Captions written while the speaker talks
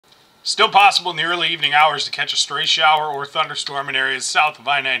Still possible in the early evening hours to catch a stray shower or thunderstorm in areas south of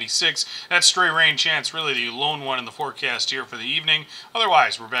I-96. That stray rain chance really the lone one in the forecast here for the evening.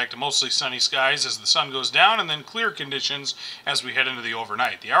 Otherwise, we're back to mostly sunny skies as the sun goes down and then clear conditions as we head into the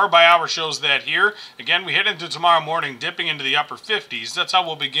overnight. The hour-by-hour shows that here. Again, we head into tomorrow morning dipping into the upper 50s. That's how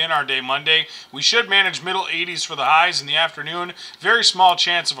we'll begin our day Monday. We should manage middle 80s for the highs in the afternoon. Very small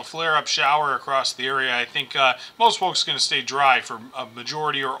chance of a flare-up shower across the area. I think most folks are going to stay dry for a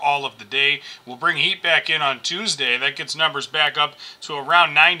majority or all of the day. We'll bring heat back in on Tuesday. That gets numbers back up to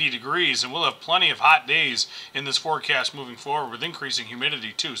around 90 degrees, and we'll have plenty of hot days in this forecast moving forward with increasing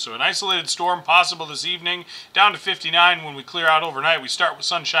humidity too. So an isolated storm possible this evening, down to 59 when we clear out overnight. We start with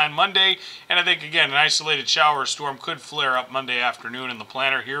sunshine Monday, and I think again an isolated shower or storm could flare up Monday afternoon in the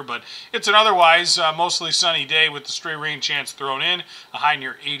planner here, but it's an otherwise mostly sunny day with the stray rain chance thrown in, a high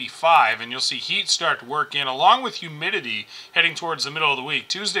near 85, and you'll see heat start to work in along with humidity heading towards the middle of the week.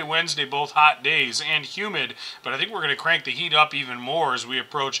 Tuesday, Wednesday, both hot days and humid, but I think we're going to crank the heat up even more as we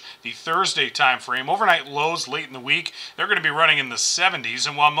approach the Thursday time frame. Overnight lows late in the week, they're going to be running in the 70s,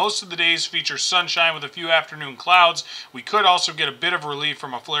 and while most of the days feature sunshine with a few afternoon clouds, we could also get a bit of relief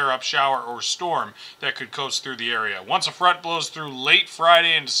from a flare-up shower or storm that could coast through the area. Once a front blows through late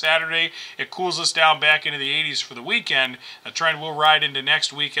Friday into Saturday, it cools us down back into the 80s for the weekend. A trend will ride into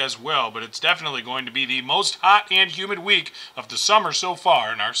next week as well, but it's definitely going to be the most hot and humid week of the summer so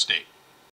far in our state.